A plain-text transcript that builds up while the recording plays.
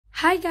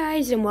Hi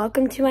guys, and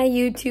welcome to my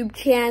YouTube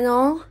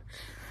channel.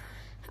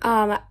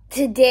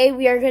 Today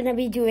we are going to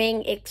be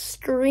doing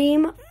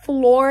Extreme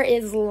Floor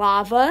is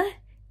Lava.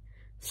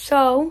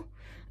 So,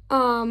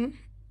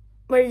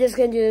 we're just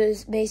going to do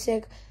this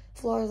basic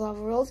floor is lava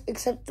rules,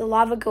 except the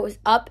lava goes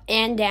up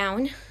and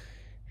down.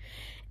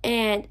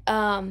 And,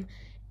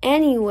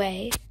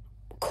 anyway,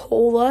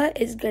 Cola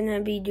is going to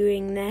be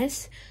doing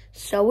this.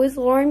 So is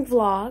Lauren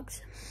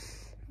Vlogs.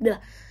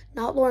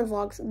 Not Lauren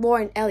Vlogs,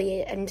 Lauren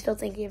Elliott. I'm still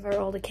thinking of her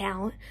old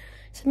account.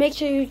 So make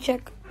sure you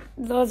check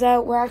those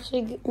out.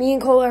 Me and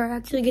Cola are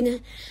actually going to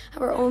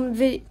have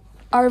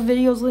our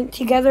videos linked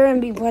together and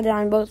be put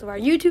on both of our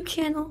YouTube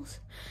channels.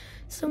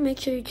 So make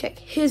sure you check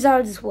his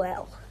out as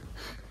well.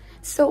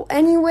 So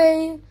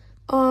anyway,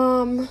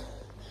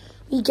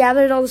 we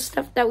gathered all the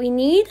stuff that we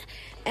need.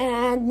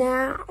 And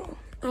now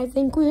I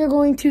think we are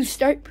going to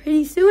start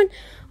pretty soon.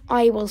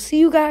 I will see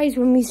you guys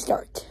when we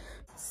start.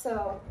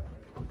 So,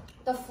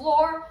 the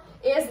floor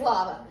is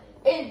lava.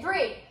 In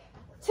 3,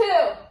 2,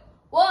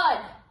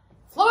 1.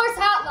 Floor's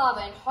hot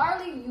lava. And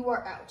Harley, you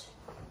are out.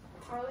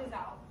 Harley's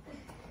out.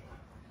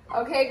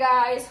 Okay,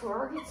 guys,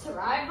 whoever can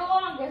survive the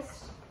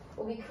longest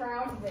will be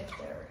crowned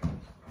victor.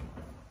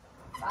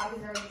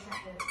 Bobby's already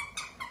tempted.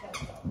 Let's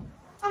go.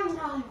 I'm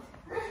not.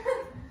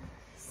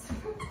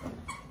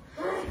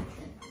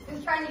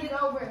 I'm trying to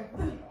get over.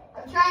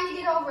 I'm trying to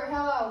get over.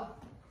 Hello.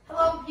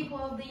 Hello, people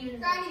of the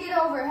universe. Trying to get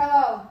over.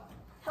 Hello.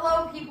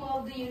 Hello, people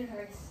of the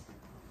universe.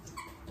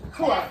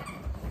 Cool.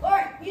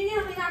 Lord, you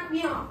nearly knocked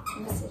me off.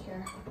 I'm gonna sit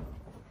here.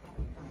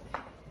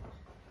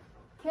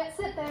 Can't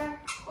sit there.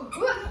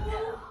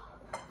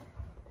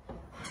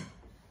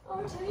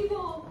 Our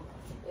table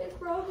is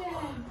broken.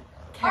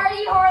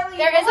 Alrighty, Harley.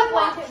 There is a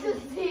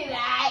blanket. See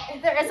that?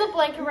 There is a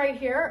blanket right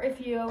here.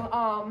 If you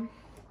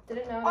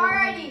didn't know.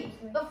 Alrighty,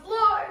 the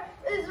floor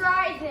is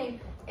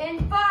rising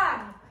in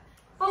 5,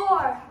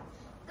 4,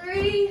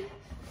 3,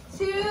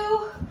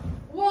 2,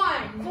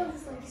 1.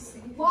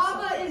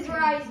 Lava is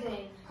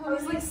rising. I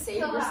was like, save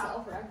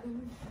yourself,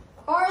 raccoon.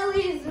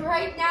 Harley is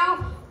right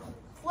now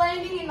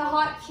flaming in the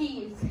hot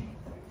cheese.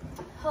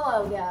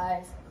 Hello,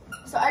 guys.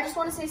 So I just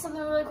want to say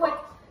something really quick.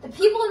 The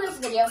people in this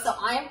video, so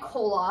I am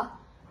Cola,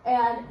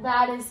 and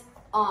that is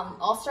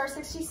All-Star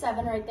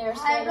 67 right there.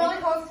 I'm really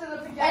close to the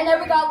projector. And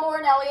then we got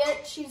Lauren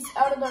Elliott. She's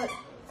out of the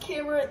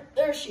camera.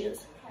 There she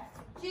is.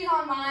 She's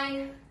on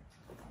mine.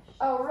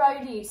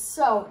 Alrighty,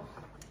 so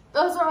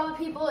those are all the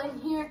people in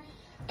here.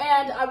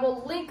 And I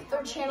will link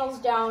their channels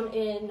down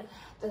in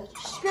the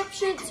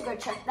description, so go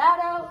check that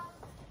out.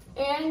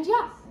 And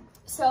yeah,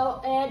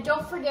 so, and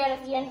don't forget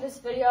at the end of this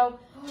video,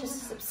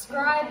 just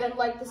subscribe and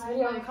like this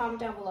video and comment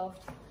down below.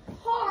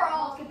 Horror,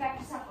 let's get back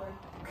to supper.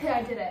 Okay,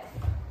 I did it.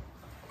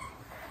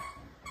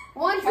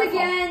 Once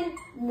again,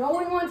 no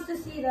one wants to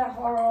see that,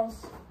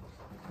 Harles.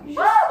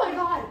 Oh my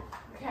god.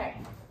 Okay.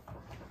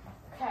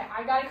 Okay,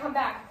 I gotta come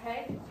back,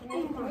 okay?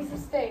 Give me some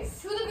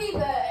space. To the bee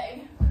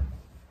bag.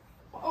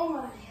 Oh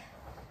my.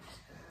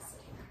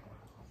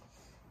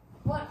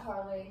 What,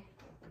 Harley?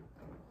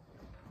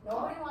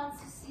 Nobody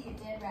wants to see a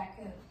dead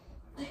raccoon.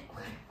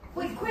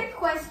 Wait, quick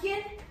question.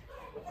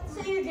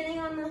 Say you're getting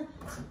on the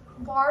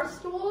bar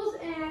stools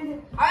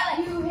and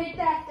you hit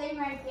that thing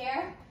right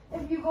there.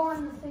 If you go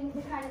on the thing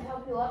to kind of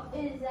help you up,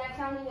 is that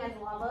counting as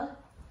lava?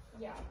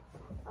 Yeah.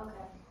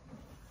 Okay.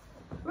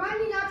 Remind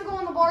me not to go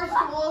on the bar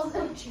stools.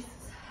 Oh,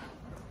 Jesus.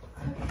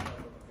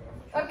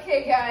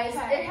 Okay, guys.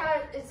 Okay.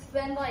 It's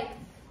been like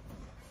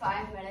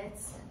 5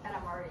 minutes and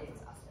I'm already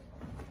exhausted.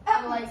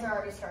 My legs are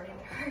already starting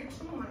to hurt.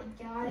 Oh my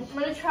gosh. I'm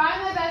gonna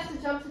try my best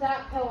to jump to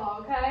that pillow,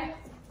 okay?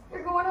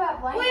 You're going to that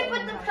blanket. Wait,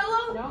 but the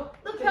pillow, nope.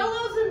 the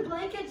pillows and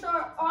blankets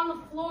are on the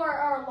floor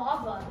are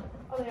lava.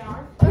 Oh, they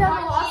are? Yeah,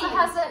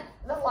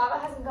 the lava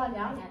hasn't gone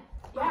down yet.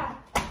 Yeah.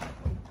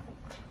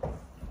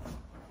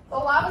 The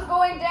lava's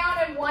going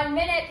down in 1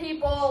 minute,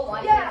 people.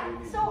 1 Yeah,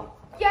 minute. so,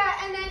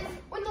 yeah, and then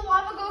when the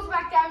lava goes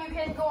back down, you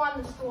can go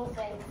on the stool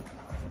thing.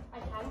 I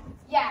can?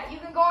 Yeah, you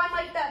can go on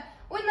like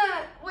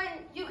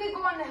you can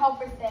go on the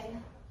helper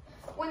thing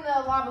when the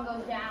lava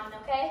goes down,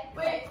 okay?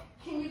 Wait,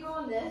 can you go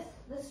on this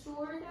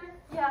stool right there?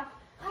 Yeah.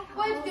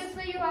 But it's just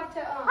that you have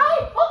to,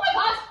 Hi! Oh my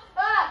gosh!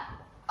 Ah!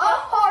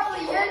 Oh,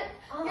 Harley,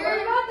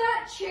 You're about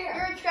that chair.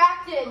 you're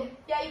attracted.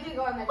 Yeah, you can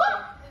go on that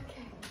chair.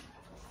 Okay.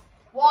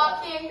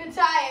 Walking the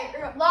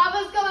tire.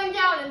 Lava's going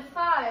down in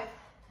 5,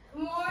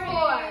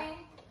 Morning.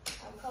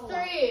 4,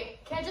 3.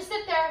 Can't just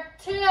sit there.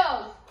 2,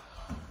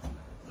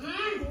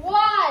 1.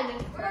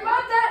 What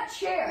about that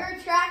chair? You're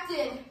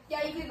attracted.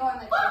 Yeah, you can go on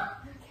that chair.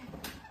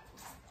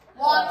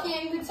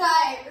 Walking the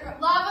tire.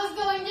 Lava's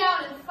going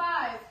down in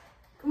 5,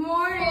 Good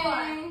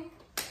morning.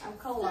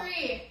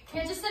 3.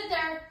 Can't just sit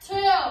there. 2,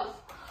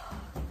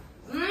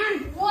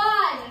 1.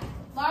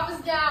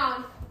 Lava's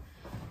down.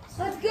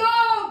 Let's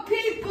go,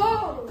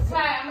 people. Okay,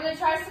 I'm gonna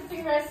try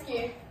something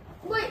risky.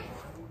 Wait,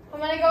 I'm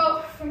gonna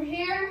go from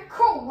here,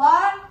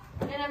 Cola.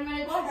 and I'm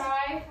gonna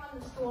try on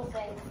the stool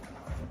thing.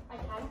 I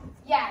can.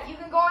 Yeah, you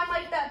can go on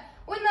like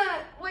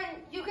when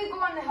you can go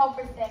on the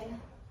helper thing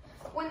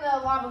when the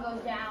lava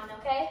goes down,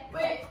 okay?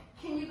 Wait,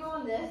 can you go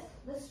on this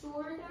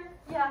stool right there?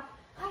 Yeah.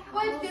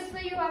 But it's good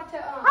that you have to,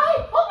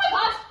 Hi! Oh my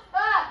gosh!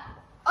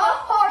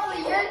 Oh,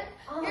 Harley,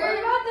 What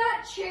about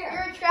that chair?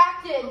 you're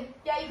attracted.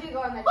 Yeah, you can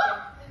go on that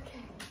chair. Okay.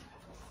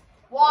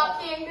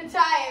 Walking the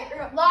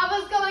tightrope.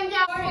 Lava's going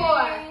down.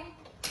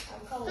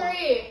 4,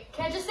 3.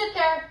 Can't just sit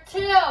there. 2,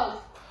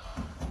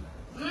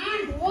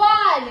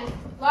 1.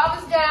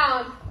 Lava's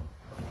down.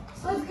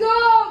 Let's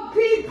go,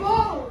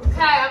 people!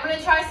 Okay, I'm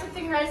gonna try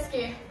something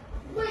risky.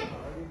 Wait,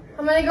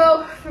 I'm gonna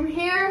go from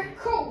here,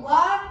 cool,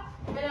 what?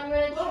 and I'm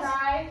gonna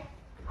try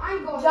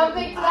I'm going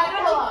jumping to that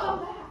I pillow. gotta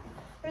go back.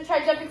 I'm gonna try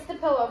jumping to the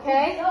pillow,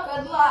 okay?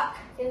 Good luck.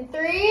 In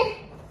 3,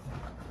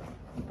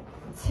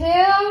 2,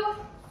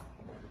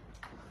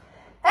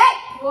 hey!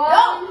 1.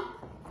 No.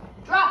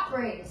 Drop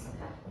raise.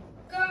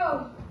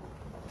 Go.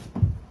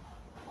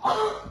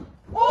 Oh!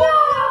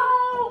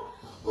 Oh!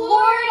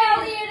 Lord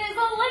Elliott is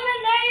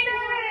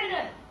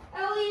eliminated!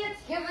 Elliott,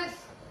 give us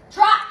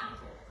drop!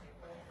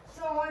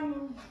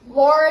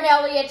 Lauren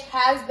Elliott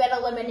has been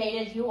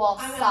eliminated. You all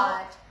I'm saw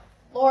out. it.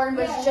 Lauren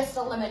was Yes. just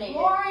eliminated.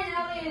 Lauren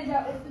Elliott is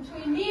out. It's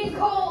between me and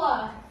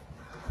Cola.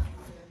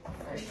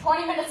 There's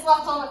 20 minutes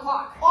left on the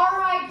clock.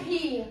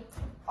 R.I.P.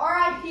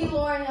 R.I.P.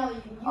 Lauren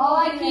Elliott. You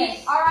won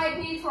this.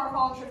 R.I.P. to our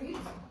fall tribute.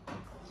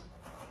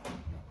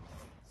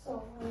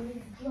 So,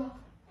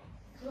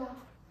 drop.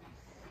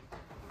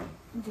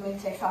 Doing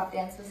TikTok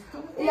dances.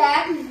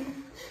 Yeah.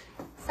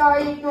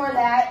 Sorry, ignore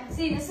that.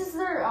 See, this is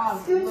their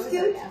Scoot, loser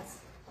scoot. dance.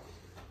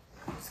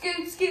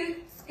 Scoot.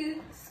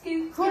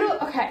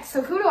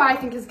 So who do I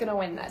think is gonna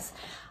win this?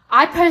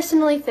 I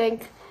personally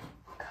think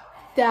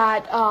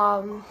that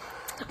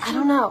I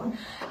don't know.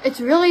 It's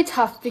really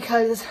tough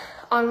because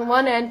on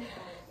one end,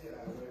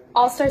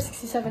 All-Star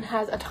 67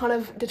 has a ton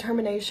of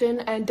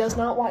determination and does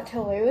not want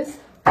to lose.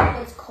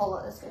 It's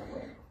Cola that's gonna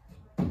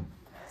win.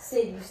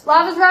 Save you.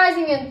 Lava's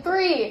rising in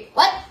 3,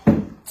 What?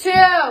 2,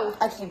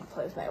 I can't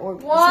play with my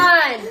Orbeez.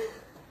 1.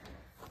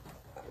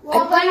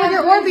 I'm playing with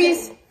your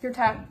Orbeez. You're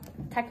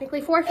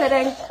technically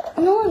forfeiting.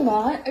 No, I'm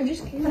not. I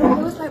just can't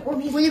lose my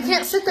Orbeez. Well, you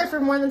can't sit there for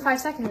more than 5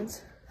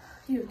 seconds.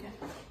 You again.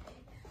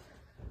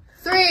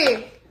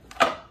 3,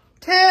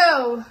 2,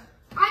 I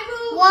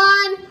moved.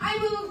 1.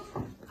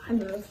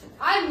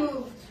 I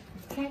moved.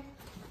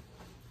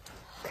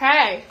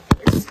 Okay,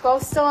 you're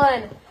both still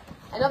in.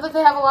 I know that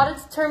they have a lot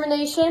of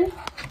determination.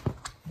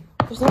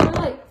 There's only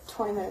like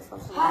 20 minutes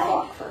left on the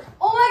clock for.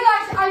 Oh my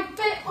gosh, I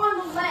fit on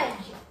the ledge.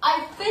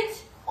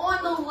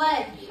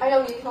 I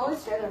know, you can only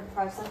stay there for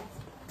 5 seconds.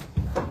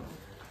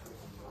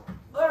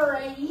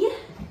 Alrighty.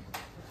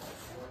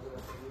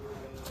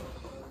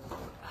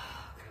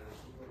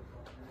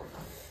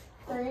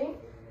 Three,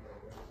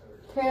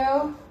 2.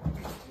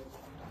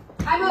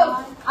 I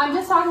moved. I'm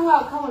just talking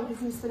about Cohen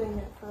because he's sitting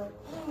there for.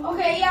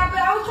 Okay, yeah, but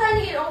I was trying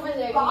to get over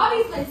there.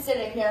 Bobby's been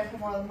sitting here for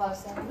more than 5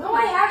 seconds. No,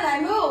 I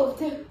haven't.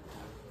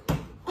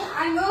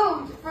 I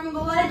moved from the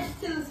ledge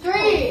to the stool.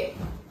 3,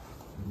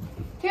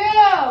 2.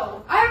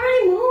 I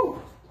already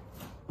moved.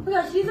 Oh my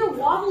gosh, these are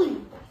wobbly.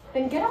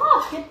 Then get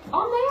off. Get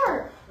on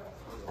there.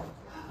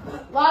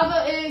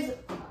 Lava is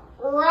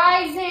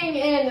rising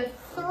in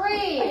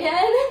 3.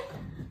 Again?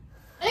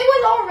 It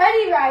was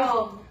already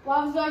rising.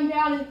 Lava's going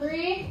down in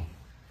 3,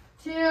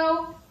 2,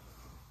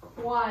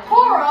 1.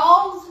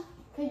 Corals.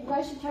 Okay, you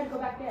guys should try to go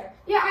back there.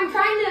 Yeah, I'm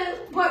trying to,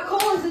 but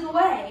Cola's in the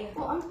way.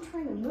 Well, I'm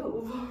trying to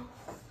move.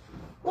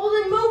 Well,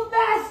 then move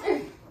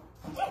faster.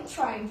 I'm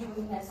trying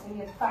doing this when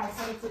you have 5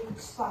 seconds at each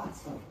spot.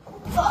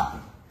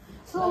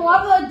 So the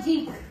lava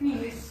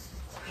decreased.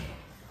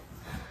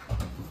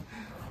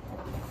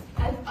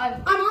 I'm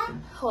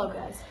on. Hello,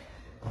 guys.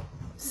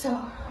 So,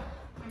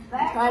 I'm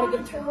back Try to on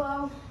get the through.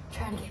 pillow.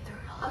 trying to get through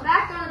it all. I'm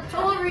back on the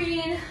pillow.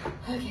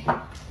 Okay.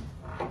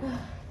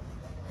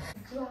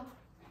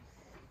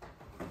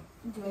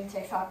 Doing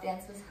TikTok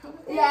dances.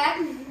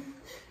 Yeah.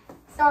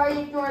 Sorry,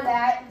 ignore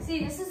that.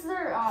 See, this is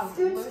their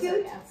loser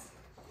scoot. dance.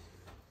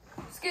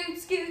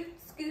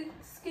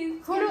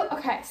 Scoot.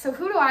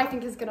 Who do I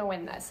think is gonna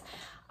win this?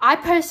 I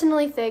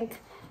personally think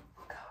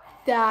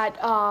that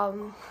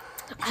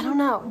I don't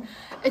know.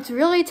 It's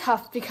really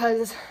tough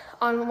because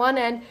on one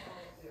end,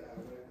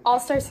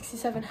 All-Star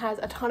 67 has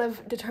a ton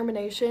of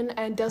determination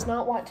and does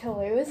not want to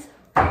lose.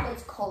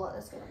 It's Cola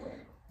that's gonna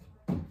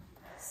win.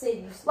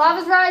 Save you.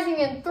 Lava's rising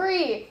in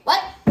 3,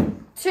 What?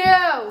 2,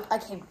 I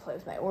can't play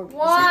with my Orbeez.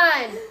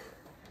 1.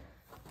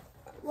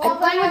 I'm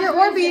playing with your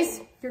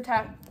Orbeez. You're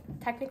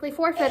technically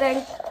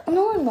forfeiting.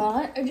 No, I'm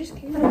not. I just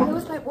can't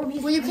lose my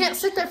Orbeez. Well, you can't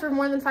sit there for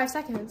more than 5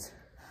 seconds.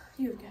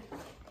 You again.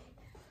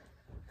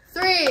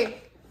 3,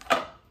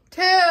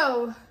 2,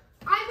 I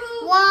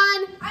moved.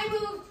 1.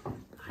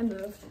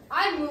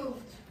 I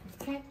moved.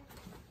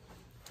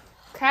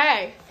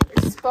 Okay,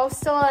 you're both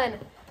still in.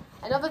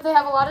 I know that they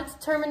have a lot of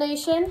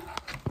determination.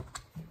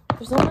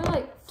 There's only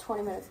like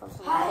 20 minutes left on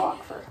the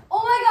clock for.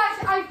 Oh my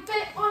gosh, I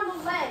fit on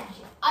the ledge.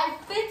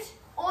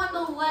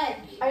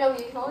 I know,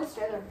 you can only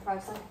stay there for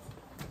 5 seconds.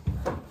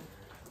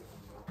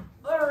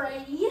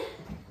 Alrighty.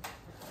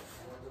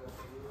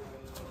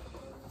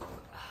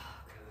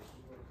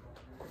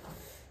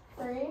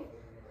 3,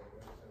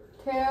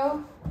 2.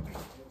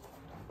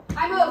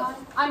 I moved.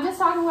 I'm just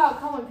talking about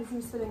Cohen because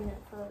he's sitting there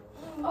for.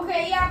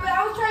 Okay, yeah, but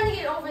I was trying to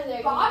get over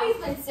there. Bobby's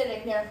been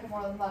sitting there for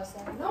more than 5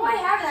 seconds. No, I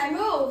haven't. I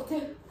moved.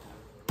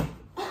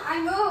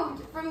 I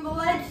moved from the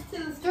ledge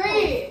to the stool.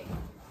 3,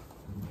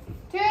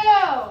 2.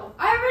 I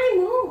already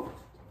moved.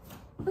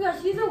 Oh my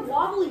gosh, she's so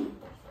wobbly.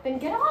 Then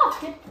get off.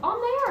 Get on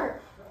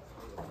there.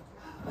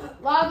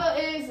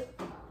 Lava is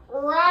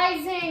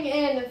rising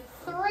in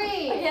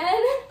 3.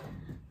 Again?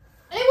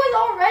 It was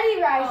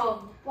already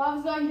rising.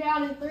 Lava's going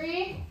down in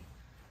 3,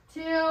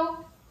 2,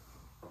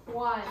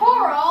 1.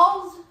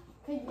 Corals.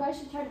 Okay, you guys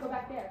should try to go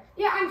back there.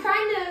 Yeah, I'm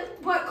trying to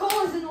put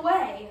colas in the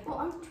way. Well,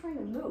 I'm trying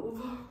to move.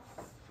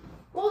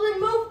 Well, then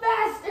move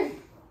faster.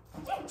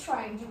 Don't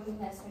try doing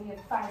this when you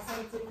have 5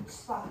 seconds in each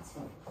spot.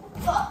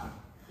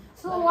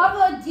 So the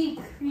lava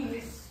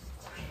decreased.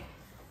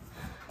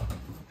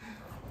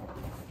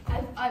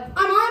 I'm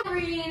on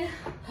green.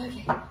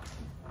 Okay.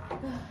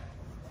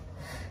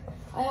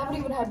 I haven't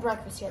even had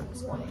breakfast yet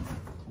this morning.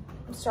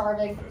 I'm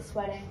starving,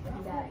 sweating,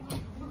 and dying.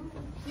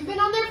 You've been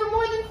on there for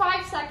more than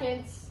 5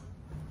 seconds.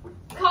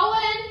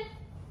 Cohen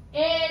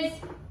is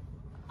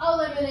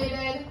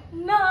eliminated.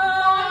 No.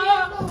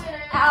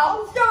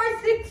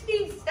 All-Star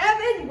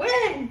 67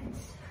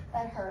 wins.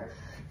 That hurt.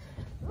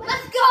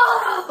 Let's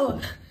go.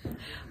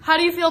 How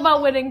do you feel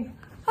about winning?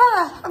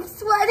 I'm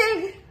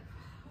sweating.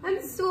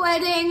 I'm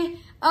sweating.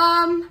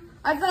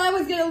 I thought I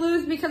was gonna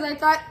lose because I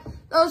thought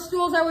those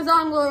stools I was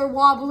on were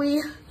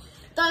wobbly.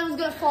 Thought I was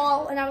gonna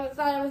fall, and I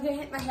thought I was gonna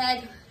hit my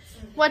head.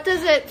 What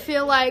does it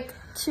feel like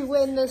to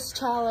win this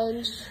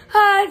challenge?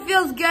 It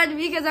feels good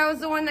because I was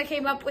the one that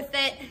came up with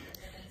it.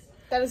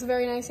 That is a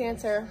very nice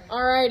answer.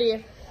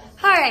 Alrighty.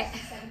 All right.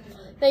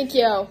 Thank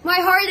you. My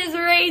heart is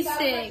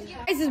racing.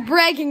 This is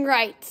bragging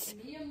rights.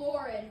 Me and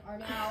Lauren are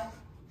now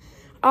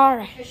All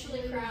right.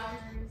 officially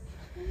crowned.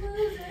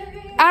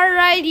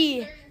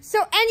 Alrighty. So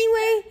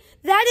anyway,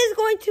 that is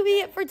going to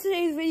be it for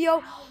today's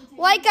video.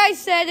 Like I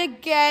said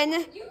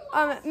again,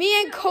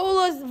 me and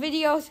Cola's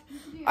videos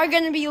are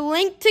going to be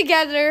linked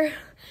together.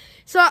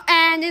 So,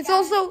 and it's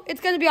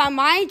going to be on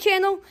my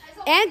channel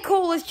and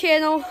Cola's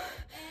channel.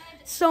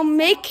 So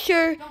make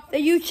sure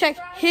that you check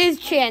his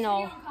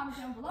channel.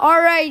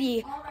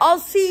 Alrighty. I'll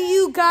see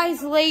you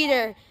guys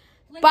later.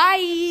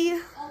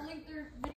 Bye.